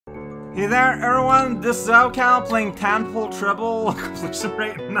Hey there, everyone. This is Cal playing Tadpole Treble, completion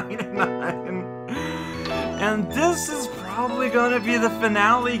rate 99. And this is probably gonna be the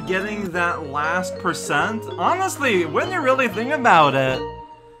finale, getting that last percent. Honestly, when you really think about it,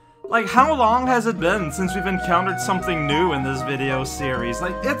 like, how long has it been since we've encountered something new in this video series?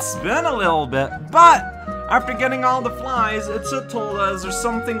 Like, it's been a little bit, but after getting all the flies, it told us there's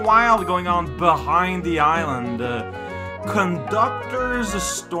something wild going on behind the island. Conductor's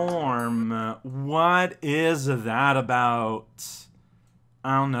Storm. What is that about?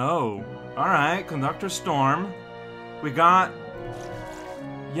 I don't know. Alright, Conductor's Storm. We got...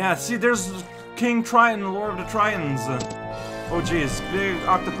 Yeah, see, there's King Triton, Lord of the Tritons. Oh geez, big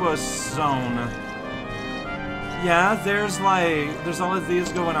octopus zone. Yeah, there's all of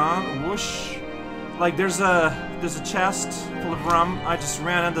these going on. Whoosh. Like, there's a chest full of rum. I just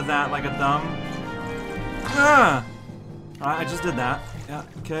ran into that like a dumb. Ah! I just did that. Yeah,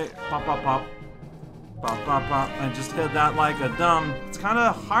 okay. Pop, pop, pop. Pop, pop, pop. I just hit that like a dumb. It's kind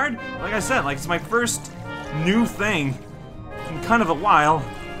of hard. Like I said, like, it's my first new thing in kind of a while.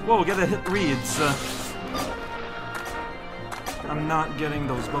 Whoa, get a hit reads. I'm not getting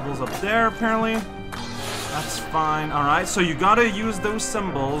those bubbles up there, apparently. That's fine. Alright, so you gotta use those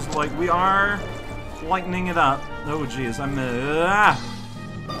symbols. Like, we are lightening it up. Oh, jeez. I'm...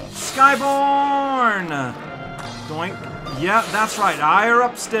 Skyborn! Doink. Yeah, that's right. Higher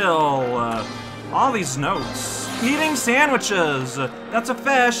up still. All these notes. Eating sandwiches. That's a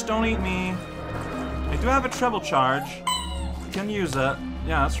fish. Don't eat me. I do have a treble charge. Can use it.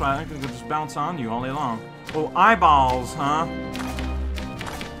 Yeah, that's right. I can just bounce on you all day long. Oh, eyeballs, huh?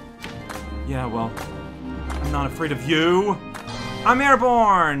 Yeah, well, I'm not afraid of you. I'm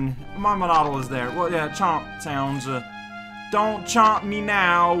airborne. My model is there. Well, yeah, chomp sounds. Don't chomp me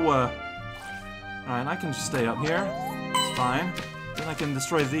now. Alright, I can just stay up here. It's fine. Then I can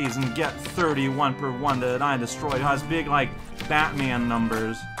destroy these and get 31 per one that I destroyed. It has big, like, Batman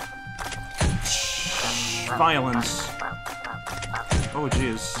numbers. Violence. Oh,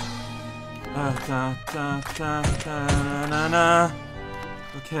 jeez.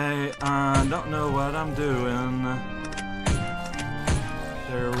 Okay, don't know what I'm doing.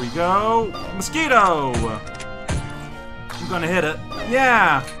 There we go. Mosquito! I'm gonna hit it.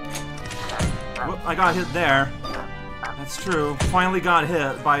 Yeah! Whoop, I got hit there. That's true. Finally got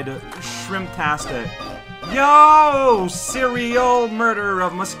hit by the Shrimptastic. Yo! Serial murder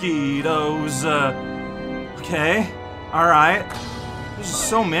of mosquitoes. Okay. Alright. There's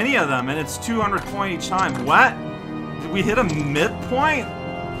so many of them, and it's 200 points each time. What? Did we hit a midpoint?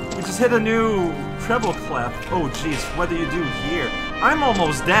 We just hit a new treble clef. Oh, jeez. What do you do here? I'm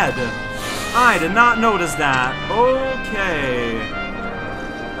almost dead. I did not notice that. Okay.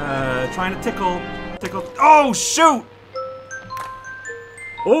 Trying to tickle. Oh, shoot!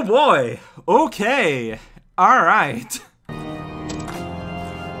 Oh, boy. Okay. Alright.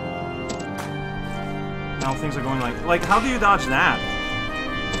 Now things are going like, how do you dodge that?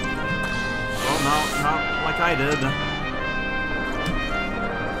 Oh, no, not like I did.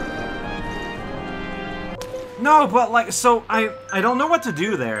 No, but like, so I don't know what to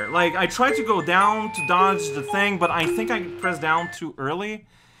do there. Like, I tried to go down to dodge the thing, but I think I pressed down too early.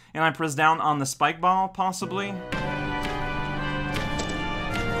 And I pressed down on the spike ball, possibly.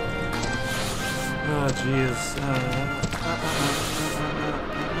 Oh, jeez.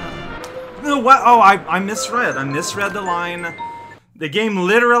 No, what? Oh, I misread. I misread the line. The game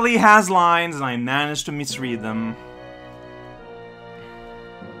literally has lines, and I managed to misread them.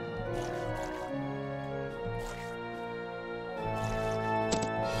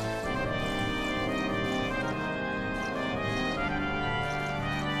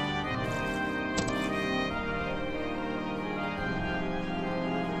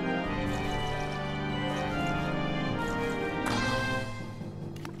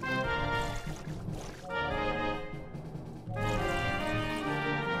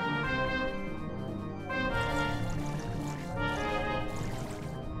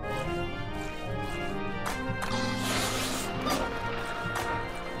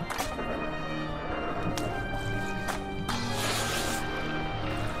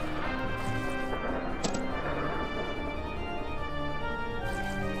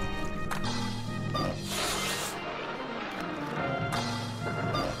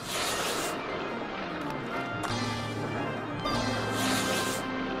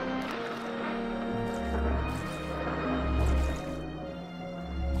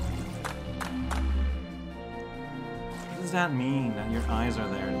 What does that mean, that your eyes are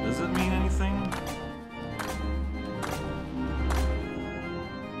there? Does it mean anything?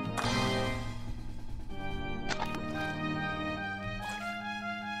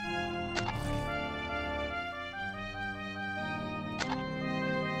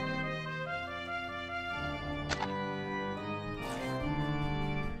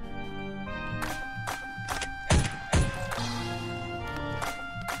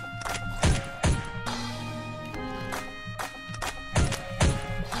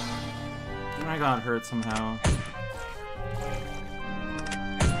 got hurt somehow.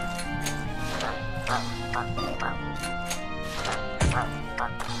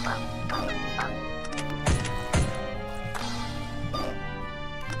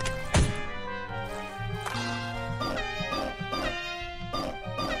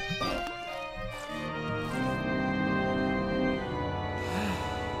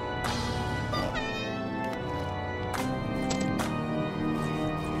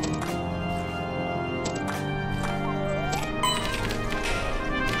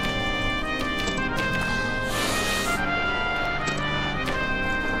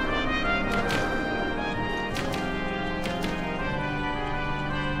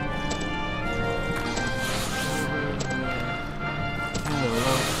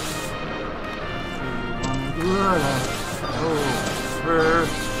 For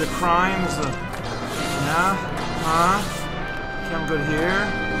the crimes, yeah, huh? Okay, I'm good here.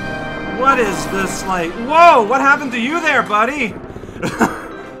 What is this like? Whoa, what happened to you there, buddy?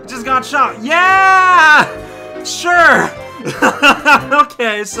 Just got shot. Yeah! Sure!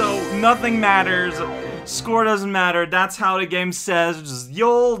 Okay, so nothing matters. Score doesn't matter. That's how the game says. Just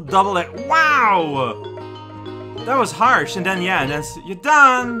you'll double it. Wow! That was harsh. And then, yeah, that's you're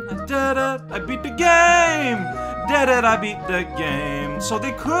done. I did it. I beat the game. Did it. I beat the game. So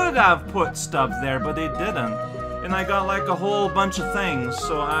they could have put stuff there, but they didn't. And I got like a whole bunch of things.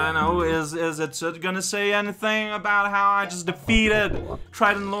 So I know, is it gonna say anything about how I just defeated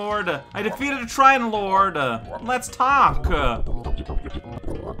Trident Lord? I defeated a Trident Lord. Let's talk.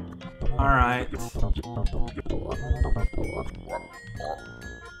 Alright.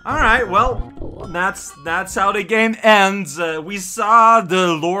 Alright, well, that's how the game ends. We saw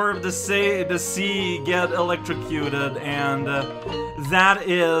the Lord of the Sea get electrocuted, and that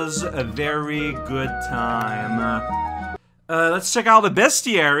is a very good time. Let's check out the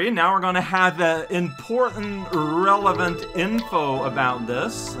bestiary. Now we're gonna have important, relevant info about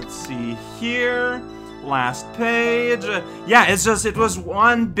this. Let's see here. Last page. Yeah, it was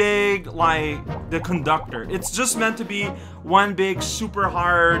one big, like, the conductor. It's just meant to be one big, super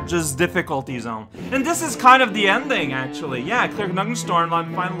hard, just difficulty zone. And this is kind of the ending, actually. Yeah, clear conducting storm,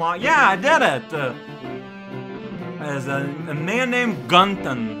 like, final lock. Yeah, I did it! As a man named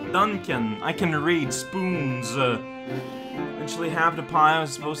Duncan. I can read spoons. Eventually have the pie, I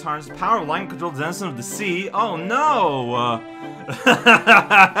suppose, harness the power of light and control the density of the sea. Oh no!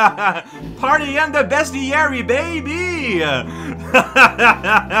 Party and the bestiary, baby! Yeah,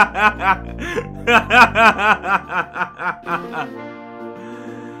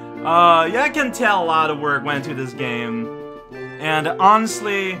 I can tell a lot of work went into this game. And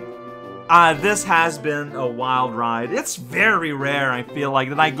honestly, this has been a wild ride. It's very rare, I feel like,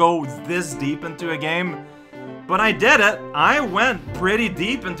 that I go this deep into a game. But I did it. I went pretty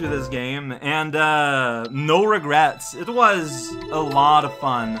deep into this game, and no regrets. It was a lot of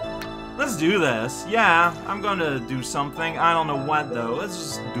fun. Let's do this. Yeah, I'm gonna do something. I don't know what, though. Let's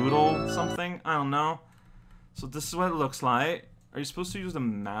just doodle something. I don't know. So this is what it looks like. Are you supposed to use the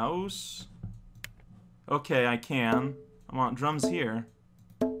mouse? Okay, I can. I want drums here.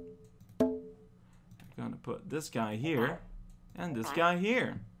 I'm gonna put this guy here, and this guy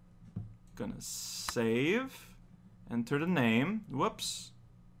here. Gonna save. Enter the name. Whoops.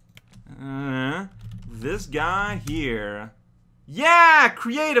 This guy here. Yeah!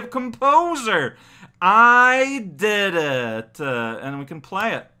 Creative composer! I did it! And we can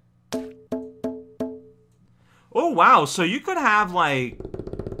play it. Oh, wow. So you could have, like...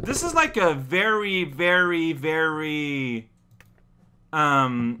 This is like a very, very, very...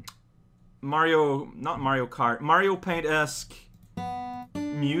 Mario... Not Mario Kart. Mario Paint-esque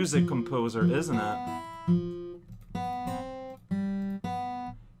music composer, isn't it?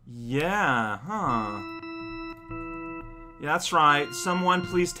 Yeah, huh. Yeah, that's right. Someone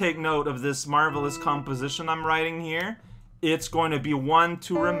please take note of this marvelous composition I'm writing here. It's going to be one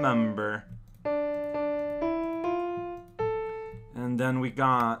to remember. And then we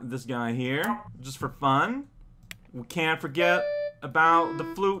got this guy here, just for fun. We can't forget about the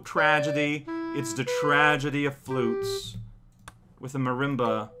flute tragedy. It's the tragedy of flutes. With a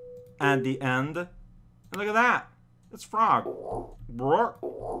marimba at the end. And look at that. It's Frog.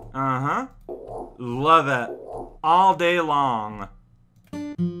 Uh-huh. Love it. All day long.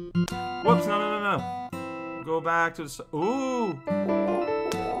 Whoops, no. Go back to the... Ooh.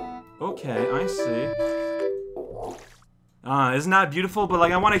 Okay, I see. Isn't that beautiful? But,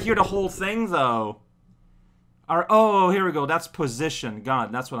 like, I want to hear the whole thing, though. Oh, here we go. That's position.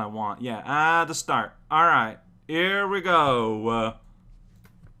 God, that's what I want. Yeah, the start. Alright. Here we go.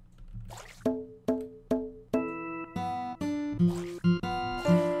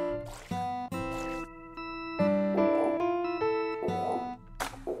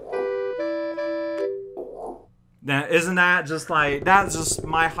 Isn't that just like, that's just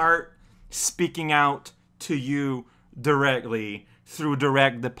my heart speaking out to you directly through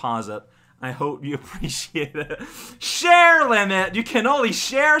direct deposit. I hope you appreciate it. Share limit! You can only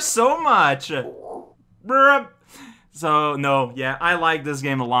share so much! So, no, yeah, I like this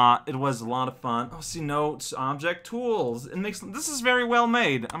game a lot. It was a lot of fun. Oh, see, notes, object, tools. It makes, this is very well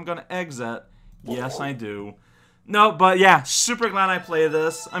made. I'm gonna exit. Yes, I do. No, but yeah, super glad I played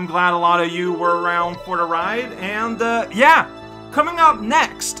this. I'm glad a lot of you were around for the ride. And, yeah, coming up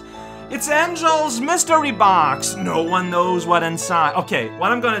next, it's Angel's mystery box. No one knows what inside. Okay,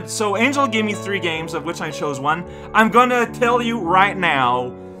 what I'm gonna, so Angel gave me 3 games, of which I chose 1. I'm gonna tell you right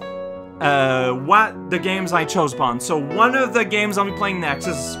now what the games I chose upon. So one of the games I'll be playing next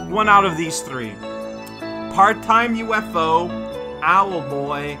is one out of these 3. Part-Time UFO, Owl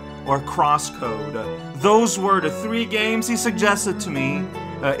Boy, or Crosscode. Those were the 3 games he suggested to me,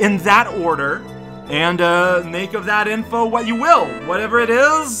 in that order. And make of that info what you will. Whatever it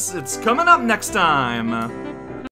is, it's coming up next time.